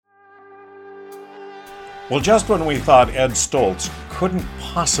Well, just when we thought Ed Stoltz couldn't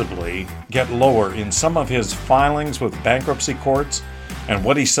possibly get lower in some of his filings with bankruptcy courts and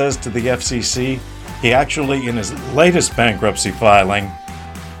what he says to the FCC, he actually, in his latest bankruptcy filing,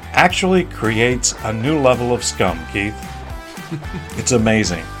 actually creates a new level of scum, Keith. It's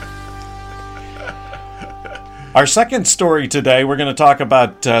amazing. Our second story today, we're going to talk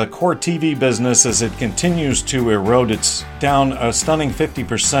about core TV business as it continues to erode. It's down a stunning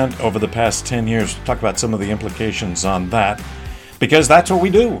 50% over the past 10 years. We'll talk about some of the implications on that, because that's what we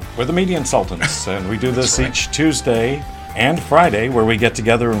do. We're the Media Insultants, and we do this each Tuesday and Friday, where we get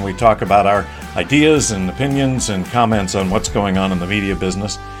together and we talk about our ideas and opinions and comments on what's going on in the media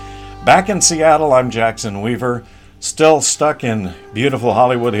business. Back in Seattle, I'm Jackson Weaver, still stuck in beautiful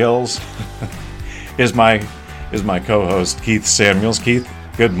Hollywood Hills. is my co-host, Keith Samuels. Keith,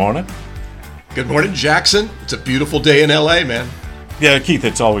 good morning. Good morning, Jackson. It's a beautiful day in L.A., man. Yeah, Keith,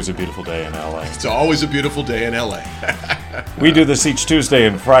 it's always a beautiful day in L.A. It's always a beautiful day in L.A. We do this each Tuesday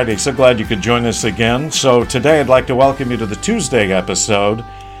and Friday. So glad you could join us again. So today I'd like to welcome you to the Tuesday episode,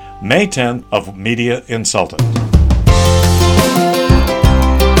 May 10th, of Media Insultant.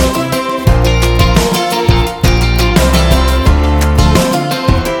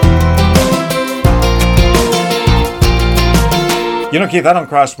 You know, Keith, I don't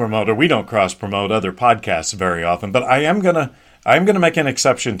cross-promote, or we don't cross-promote other podcasts very often, but I am gonna make an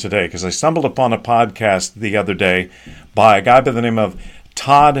exception today because I stumbled upon a podcast the other day by a guy by the name of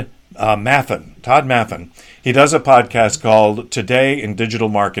Todd Maffin. Todd Maffin. He does a podcast called Today in Digital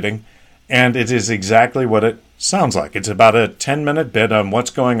Marketing, and it is exactly what it sounds like. It's about a 10-minute bit on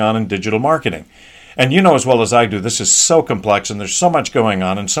what's going on in digital marketing. And you know as well as I do, this is so complex and there's so much going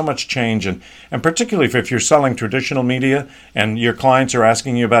on and so much change. And particularly if you're selling traditional media and your clients are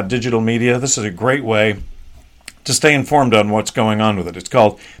asking you about digital media, this is a great way to stay informed on what's going on with it. It's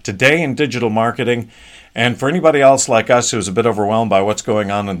called Today in Digital Marketing. And for anybody else like us who's a bit overwhelmed by what's going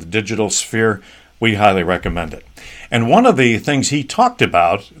on in the digital sphere, we highly recommend it. And one of the things he talked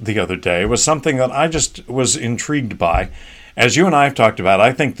about the other day was something that I just was intrigued by. As you and I have talked about,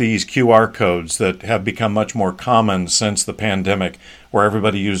 I think these QR codes that have become much more common since the pandemic, where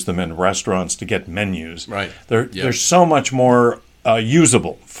everybody used them in restaurants to get menus, right? They're so much more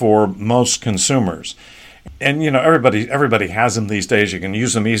usable for most consumers. And, you know, everybody has them these days. You can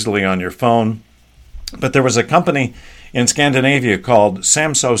use them easily on your phone. But there was a company in Scandinavia called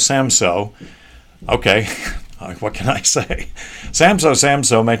Samso. Okay, what can I say?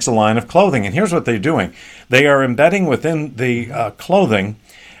 Samso makes a line of clothing, and here's what they're doing. They are embedding within the clothing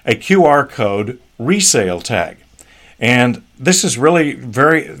a QR code resale tag. And this is really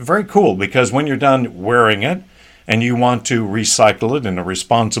very, very cool because when you're done wearing it and you want to recycle it in a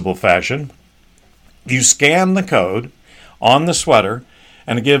responsible fashion, you scan the code on the sweater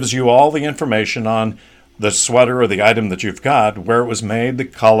and it gives you all the information on the sweater or the item that you've got, where it was made, the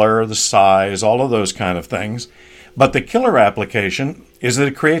color, the size, all of those kind of things. But the killer application is that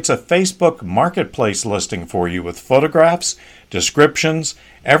it creates a Facebook marketplace listing for you with photographs, descriptions,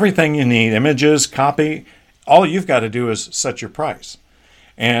 everything you need, images, copy. All you've got to do is set your price.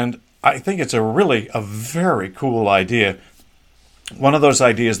 And I think it's a very cool idea. One of those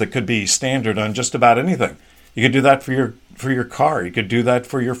ideas that could be standard on just about anything. You could do that for your car. You could do that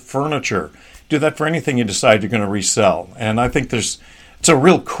for your furniture. Do that for anything you decide you're going to resell. And I think it's a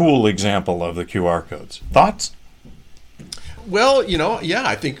real cool example of the QR codes. Thoughts? Well, yeah,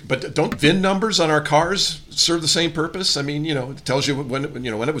 I think, but don't VIN numbers on our cars serve the same purpose? I mean, it tells you when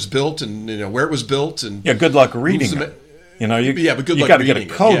it was built and where it was built, and yeah, good luck reading them. But good luck got to get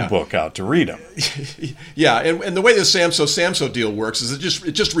reading a code book out to read them. Yeah, and the way the Samso deal works is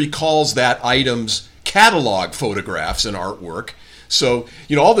it just recalls that item's catalog photographs and artwork. So,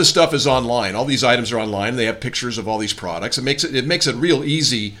 all this stuff is online. All these items are online. They have pictures of all these products. It makes it real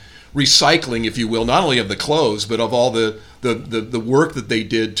easy recycling, if you will, not only of the clothes, but of all the work that they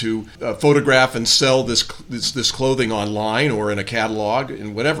did to photograph and sell this clothing online or in a catalog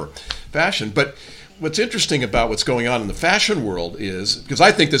in whatever fashion. But what's interesting about what's going on in the fashion world is, because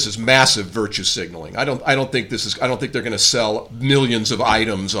I think this is massive virtue signaling. I don't think they're going to sell millions of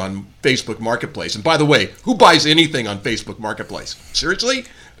items on Facebook Marketplace. And by the way, who buys anything on Facebook Marketplace? Seriously?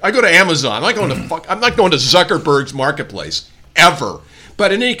 I go to Amazon. I'm not going to Zuckerberg's Marketplace ever.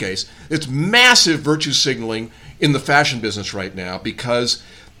 But in any case, it's massive virtue signaling in the fashion business right now because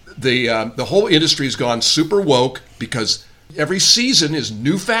the whole industry has gone super woke because every season is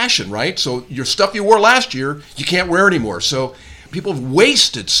new fashion, right? So your stuff you wore last year, you can't wear anymore. So people have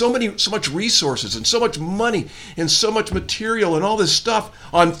wasted so much resources and so much money and so much material and all this stuff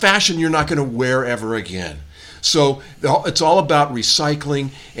on fashion you're not going to wear ever again. So it's all about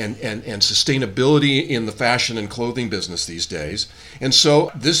recycling and sustainability in the fashion and clothing business these days. And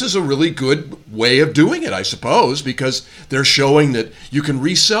so this is a really good way of doing it, I suppose, because they're showing that you can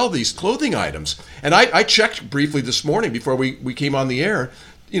resell these clothing items. And I checked briefly this morning before we came on the air.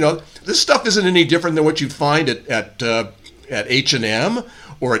 This stuff isn't any different than what you find at H&M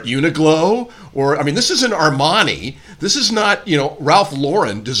or at Uniqlo, this isn't Armani. This is not, Ralph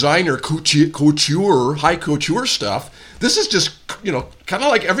Lauren, designer couture, high couture stuff. This is just, kind of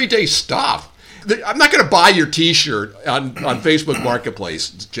like everyday stuff. I'm not going to buy your T-shirt on Facebook Marketplace,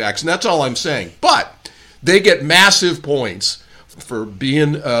 Jackson. That's all I'm saying. But they get massive points for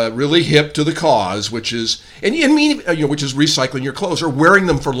being really hip to the cause, which is which is recycling your clothes or wearing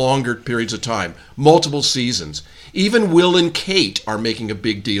them for longer periods of time, multiple seasons. Even Will and Kate are making a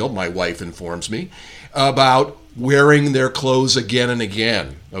big deal, my wife informs me, about wearing their clothes again and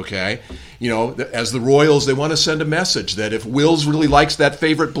again, okay? As the Royals, they want to send a message that if Will's really likes that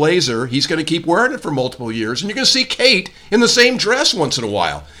favorite blazer, he's going to keep wearing it for multiple years, and you're going to see Kate in the same dress once in a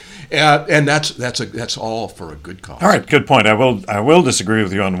while. And that's all for a good cause. All right, good point. I will disagree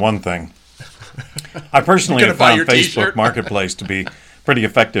with you on one thing. I personally have found Facebook Marketplace to be pretty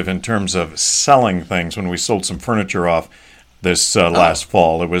effective in terms of selling things. When we sold some furniture off this last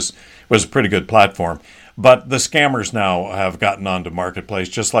fall, it was a pretty good platform. But the scammers now have gotten onto Marketplace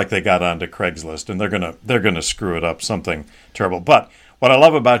just like they got onto Craigslist, and they're gonna screw it up something terrible. But what I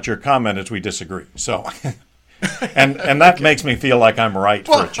love about your comment is we disagree. So. and that makes me feel like I'm right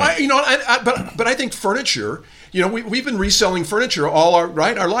for a change. But I think furniture. We've been reselling furniture all our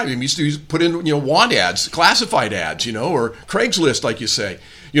life. We used to put in want ads, classified ads, or Craigslist, like you say.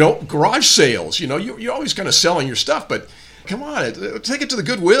 Garage sales. You're always kind of selling your stuff, but come on, take it to the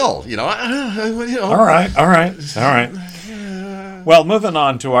Goodwill. All right. Well, moving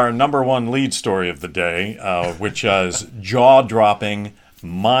on to our number one lead story of the day, which is jaw-dropping,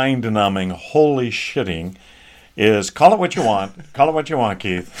 mind-numbing, holy shitting. Is call it what you want,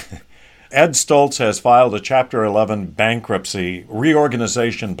 Keith. Ed Stoltz has filed a Chapter 11 bankruptcy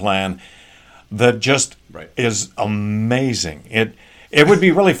reorganization plan that just is amazing. It would be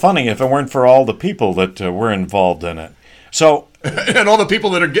really funny if it weren't for all the people that were involved in it. So and all the people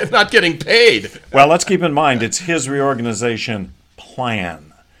that are not getting paid. Well, let's keep in mind it's his reorganization plan.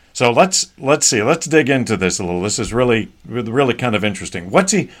 So let's see. Let's dig into this a little. This is really kind of interesting.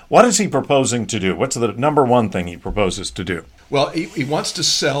 What is he proposing to do? What's the number one thing he proposes to do? Well, he wants to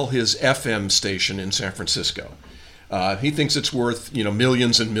sell his FM station in San Francisco. He thinks it's worth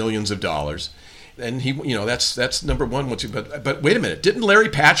millions and millions of dollars, and he that's number one. But wait a minute, didn't Larry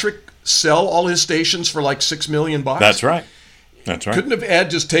Patrick sell all his stations for like $6 million? That's right. Couldn't have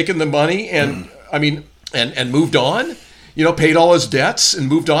Ed just taken the money and and moved on? Paid all his debts and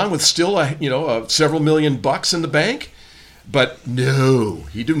moved on with still several million bucks in the bank. But no,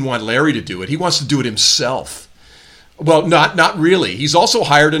 he didn't want Larry to do it. He wants to do it himself. Well, not really. He's also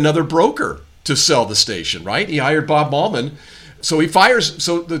hired another broker to sell the station, right? He hired Bob Mallman. So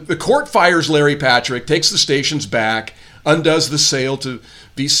the court fires Larry Patrick, takes the stations back, undoes the sale to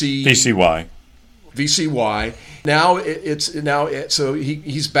VCY. So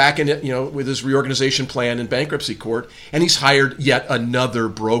he's back in it, with his reorganization plan in bankruptcy court, and he's hired yet another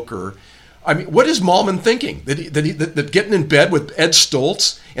broker. What is Mallman thinking? That getting in bed with Ed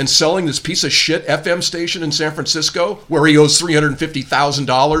Stoltz and selling this piece of shit FM station in San Francisco, where he owes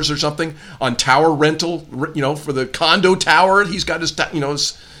 $350,000 or something on tower rental, for the condo tower he's got his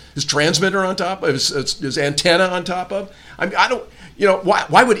transmitter on top of his antenna on top of. I don't.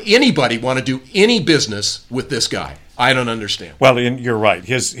 Why would anybody want to do any business with this guy? I don't understand. Well, you're right.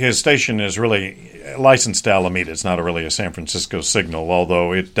 His station is really licensed to Alameda. It's not really a San Francisco signal,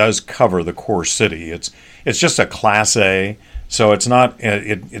 although it does cover the core city. It's just a Class A, so it's not.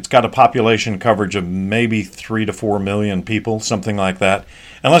 It's got a population coverage of maybe 3 to 4 million people, something like that.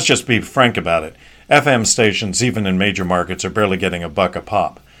 And let's just be frank about it. FM stations, even in major markets, are barely getting $1 a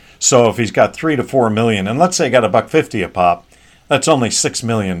pop. So if he's got 3 to 4 million, and let's say he got $1.50 a pop, that's only 6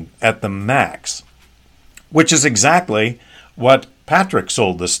 million at the max, which is exactly what Patrick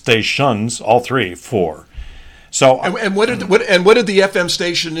sold the stations, all three, for. So, and what did the FM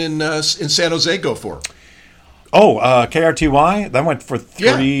station in San Jose go for? KRTY, that went for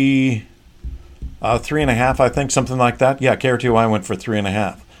three and a half, I think, something like that. Yeah, KRTY went for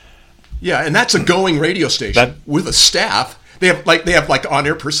 3.5. Yeah, and that's a going radio station with a staff. They have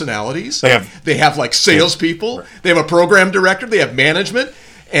on-air personalities. They have like salespeople. Right. They have a program director. They have management,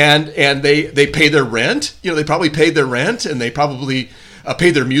 and they pay their rent. They probably paid their rent, and they probably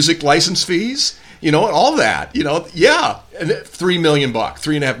pay their music license fees. All that. Yeah, and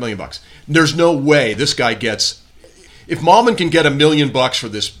 $3.5 million. There's no way this guy gets. If Malman can get $1 million for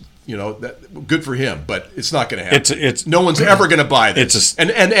this, good for him. But it's not going to happen. It's no one's ever going to buy this.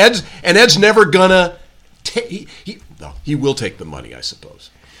 And Ed's never gonna. He will take the money, I suppose.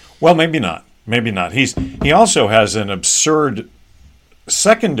 Well, maybe not. Maybe not. He also has an absurd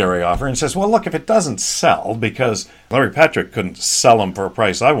secondary offer and says, well, look, if it doesn't sell, because Larry Patrick couldn't sell them for a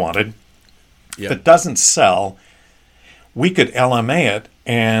price I wanted, if it doesn't sell, we could LMA it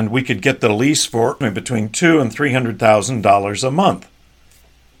and we could get the lease for between $200,000 and $300,000 a month.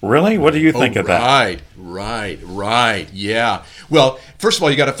 Really? What do you think of that? Right. Yeah. Well, first of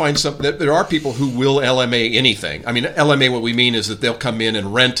all, you got to find something. There are people who will LMA anything. I mean, LMA, what we mean is that they'll come in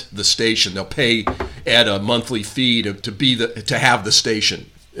and rent the station. They'll pay Ed a monthly fee to have the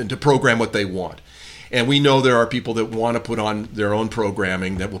station and to program what they want. And we know there are people that want to put on their own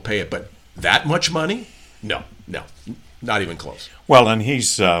programming that will pay it. But that much money? No, not even close. Well, and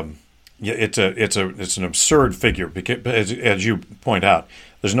he's it's an absurd figure because, as you point out,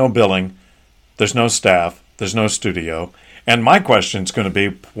 there's no billing, there's no staff, there's no studio. And my question is going to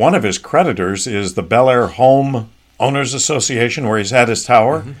be, one of his creditors is the Bel Air Home Owners Association, where he's had his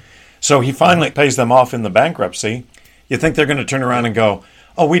tower. Mm-hmm. So he finally pays them off in the bankruptcy. You think they're going to turn around and go,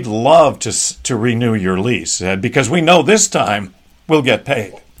 oh, we'd love to renew your lease, Ed, because we know this time we'll get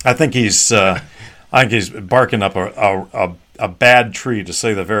paid. I think he's barking up a bad tree, to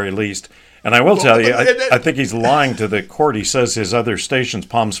say the very least. And I will tell you, I think he's lying to the court. He says his other stations,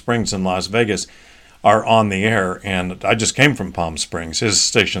 Palm Springs and Las Vegas, are on the air. And I just came from Palm Springs. His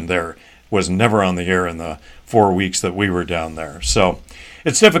station there was never on the air in the 4 weeks that we were down there. So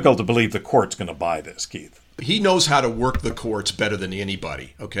it's difficult to believe the court's going to buy this, Keith. He knows how to work the courts better than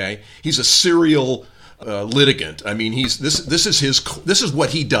anybody, okay? He's a serial litigant. I mean, this is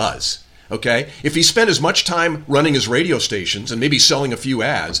what he does. Okay, if he spent as much time running his radio stations and maybe selling a few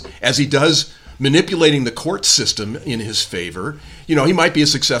ads as he does manipulating the court system in his favor, he might be a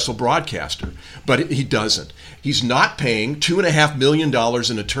successful broadcaster, but he doesn't. He's not paying $2.5 million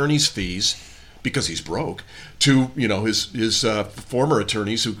in attorney's fees because he's broke to his former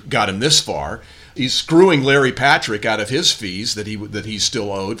attorneys who got him this far. He's screwing Larry Patrick out of his fees that he's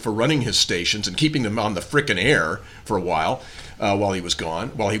still owed for running his stations and keeping them on the frickin' air for a while. While he was gone,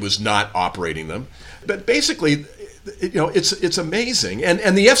 while he was not operating them. But basically, it's amazing.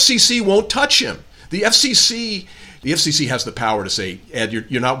 And the FCC won't touch him. The FCC has the power to say, Ed,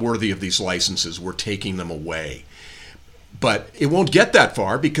 you're not worthy of these licenses. We're taking them away. But it won't get that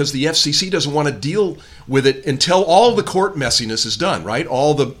far because the FCC doesn't want to deal with it until all the court messiness is done, right?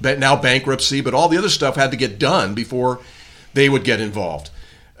 All the now bankruptcy, but all the other stuff had to get done before they would get involved.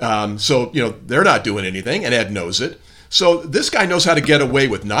 So they're not doing anything, and Ed knows it. So this guy knows how to get away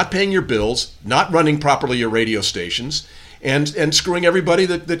with not paying your bills, not running properly your radio stations, and screwing everybody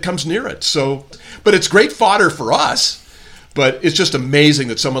that comes near it. So, but it's great fodder for us. But it's just amazing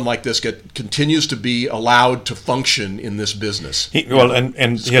that someone like this continues to be allowed to function in this business.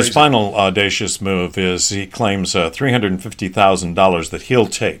 And his final audacious move is he claims $350,000 that he'll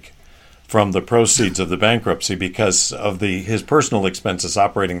take from the proceeds of the bankruptcy because of his personal expenses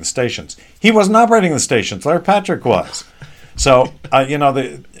operating the stations. He wasn't operating the stations. Larry Patrick was. So,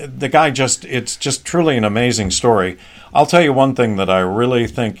 the guy it's just truly an amazing story. I'll tell you one thing that I really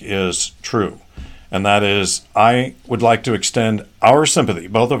think is true, and that is I would like to extend our sympathy,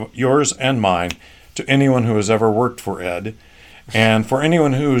 both of yours and mine, to anyone who has ever worked for Ed, and for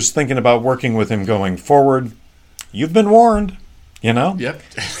anyone who's thinking about working with him going forward. You've been warned. Yep.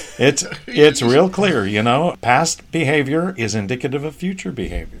 It's real clear, Past behavior is indicative of future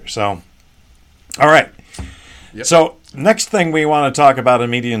behavior. So, all right. Yep. So, next thing we want to talk about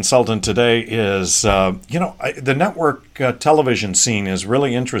in Media Insultant today is, the network television scene is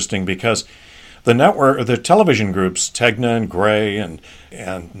really interesting because the television groups, Tegna and Gray and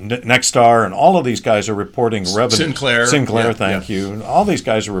Nexstar and all of these guys are reporting revenue. Sinclair, thank you. And all these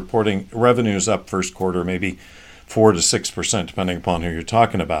guys are reporting revenues up first quarter, maybe 4 to 6%, depending upon who you're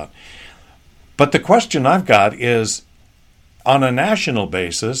talking about. But the question I've got is, on a national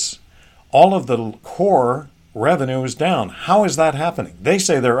basis, all of the core revenue is down. How is that happening? They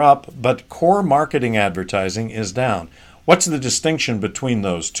say they're up, but core marketing advertising is down. What's the distinction between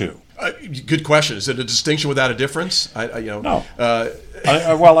those two? Good question. Is it a distinction without a difference? No.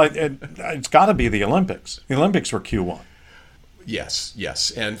 It's got to be the Olympics. The Olympics were Q1.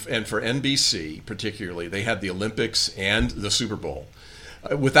 Yes, and for NBC particularly, they had the Olympics and the Super Bowl.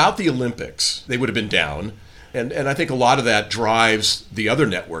 Without the Olympics, they would have been down, and I think a lot of that drives the other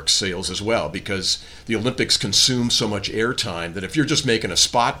networks' sales as well, because the Olympics consume so much airtime that if you're just making a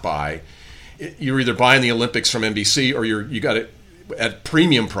spot buy, you're either buying the Olympics from NBC or you got to at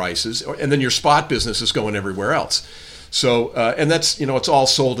premium prices, and then your spot business is going everywhere else. So, and that's, it's all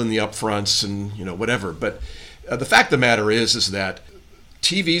sold in the upfronts and, whatever. But the fact of the matter is that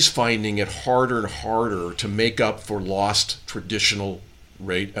TV's finding it harder and harder to make up for lost traditional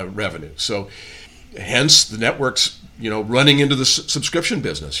revenue. So, hence the networks, running into the subscription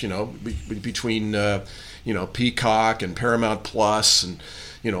business, between, Peacock and Paramount Plus and,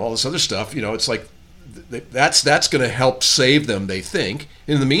 all this other stuff. It's like that's going to help save them, they think.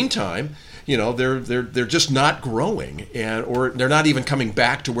 In the meantime, they're just not growing, or they're not even coming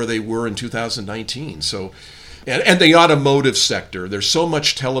back to where they were in 2019. So, and the automotive sector, there's so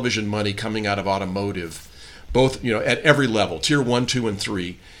much television money coming out of automotive, both at every level, tier 1, 2, and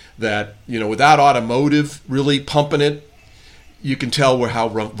 3, that without automotive really pumping it, you can tell how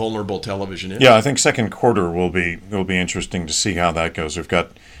vulnerable television is. Yeah, I think second quarter will be interesting to see how that goes.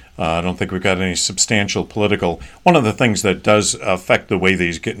 I don't think we've got any substantial political. One of the things that does affect the way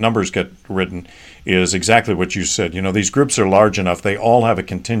these numbers get written is exactly what you said. These groups are large enough; they all have a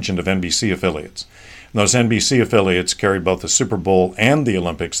contingent of NBC affiliates. And those NBC affiliates carry both the Super Bowl and the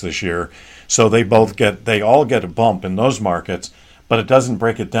Olympics this year, so they all get a bump in those markets. But it doesn't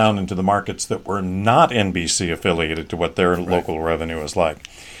break it down into the markets that were not NBC affiliated to what their local revenue is like.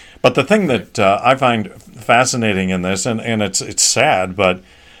 But the thing that I find fascinating in this, and it's sad, but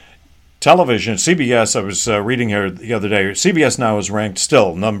television, CBS, I was reading here the other day, CBS now is ranked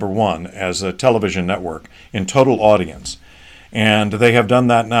still number 1 as a television network in total audience. And they have done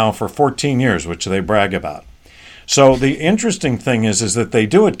that now for 14 years, which they brag about. So the interesting thing is that they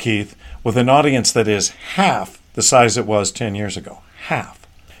do it, Keith, with an audience that is half the size it was 10 years ago. Half.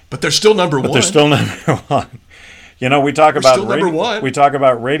 But they're still number one. But they're still number 1. We talk about we talk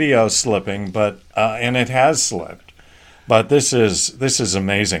about radio slipping, but and it has slipped. But this is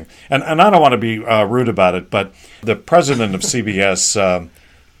amazing. And I don't want to be rude about it, but the president of CBS,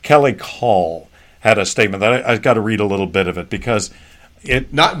 Kelly Call, had a statement that I got to read a little bit of it because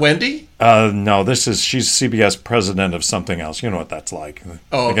it. Not Wendy? No, she's CBS president of something else. You know what that's like.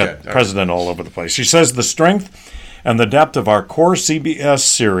 Oh, okay. They got president all over the place. She says the strength and the depth of our core CBS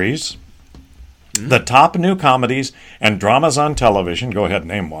series, the top new comedies and dramas on television, go ahead,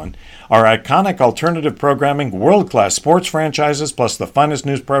 name one, our iconic alternative programming, world-class sports franchises, plus the finest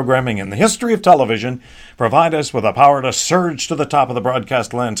news programming in the history of television, provide us with the power to surge to the top of the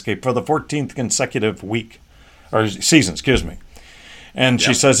broadcast landscape for the 14th consecutive season, And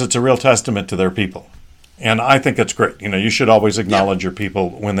she says it's a real testament to their people. And I think it's great. You should always acknowledge your people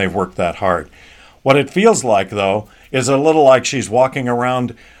when they've worked that hard. What it feels like, though, is a little like she's walking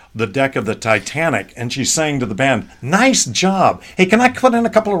around the deck of the Titanic and she's saying to the band, "Nice job. Hey, can I put in a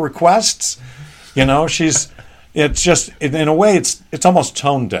couple of requests?" It's just, in a way, it's almost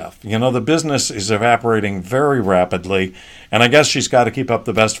tone deaf. The business is evaporating very rapidly, and I guess she's got to keep up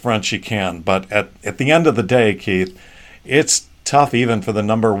the best front she can. But at the end of the day, Keith, it's tough even for the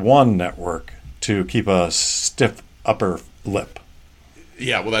number 1 network to keep a stiff upper lip.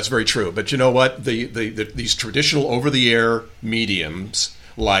 Yeah, well, that's very true. But you know what? These traditional over-the-air mediums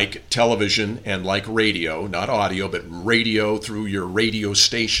like television and like radio, not audio, but radio through your radio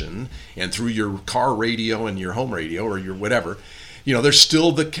station and through your car radio and your home radio or your whatever, they're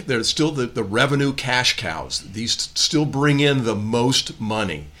still the revenue cash cows. These still bring in the most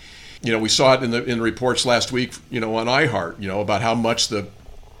money. We saw it in the reports last week, on iHeart, about how much the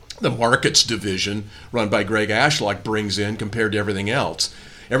markets division run by Greg Ashlock brings in compared to everything else.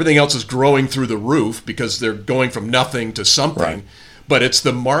 Everything else is growing through the roof because they're going from nothing to something. Right. But it's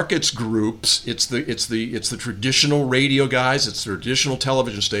the markets groups, it's the traditional radio guys, it's the traditional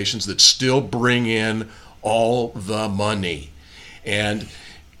television stations that still bring in all the money. And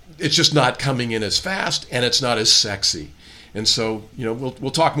it's just not coming in as fast, and it's not as sexy. And so,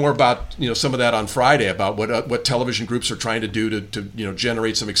 we'll talk more about some of that on Friday about what television groups are trying to do to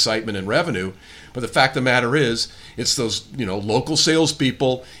generate some excitement and revenue. But the fact of the matter is, it's those local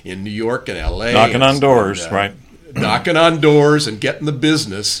salespeople in New York and L.A. knocking on doors, right? Knocking on doors and getting the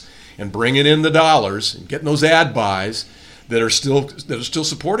business and bringing in the dollars and getting those ad buys that are still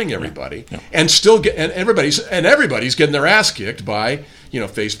supporting everybody, and everybody's getting their ass kicked by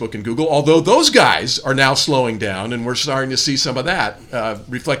Facebook and Google. Although those guys are now slowing down, and we're starting to see some of that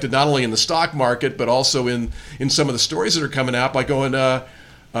reflected not only in the stock market but also in some of the stories that are coming out by going,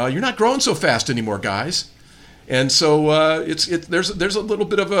 you're not growing so fast anymore, guys. And so there's a little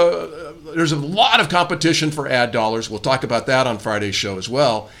bit of there's a lot of competition for ad dollars. We'll talk about that on Friday's show as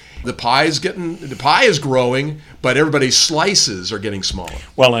well. The pie is growing, but everybody's slices are getting smaller.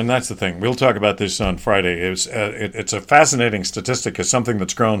 Well, and that's the thing. We'll talk about this on Friday. It's a fascinating statistic. It's something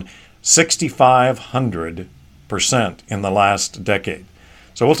that's grown 6,500% 25% in the last decade.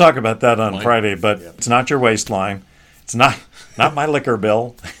 So we'll talk about that on Friday, but it's not your waistline. It's not my liquor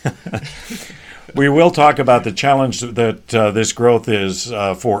bill. We will talk about the challenge that this growth is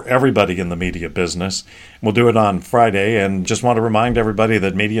for everybody in the media business. We'll do it on Friday, and just want to remind everybody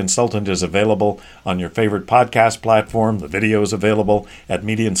that Media Consultant is available on your favorite podcast platform. The video is available at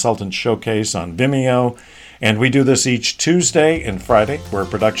Media Consultant Showcase on Vimeo, and we do this each Tuesday and Friday. We're a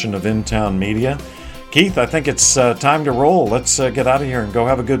production of InTown Media. Keith, I think it's time to roll. Let's get out of here and go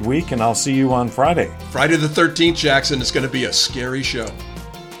have a good week, and I'll see you on Friday. Friday the 13th, Jackson. It's going to be a scary show.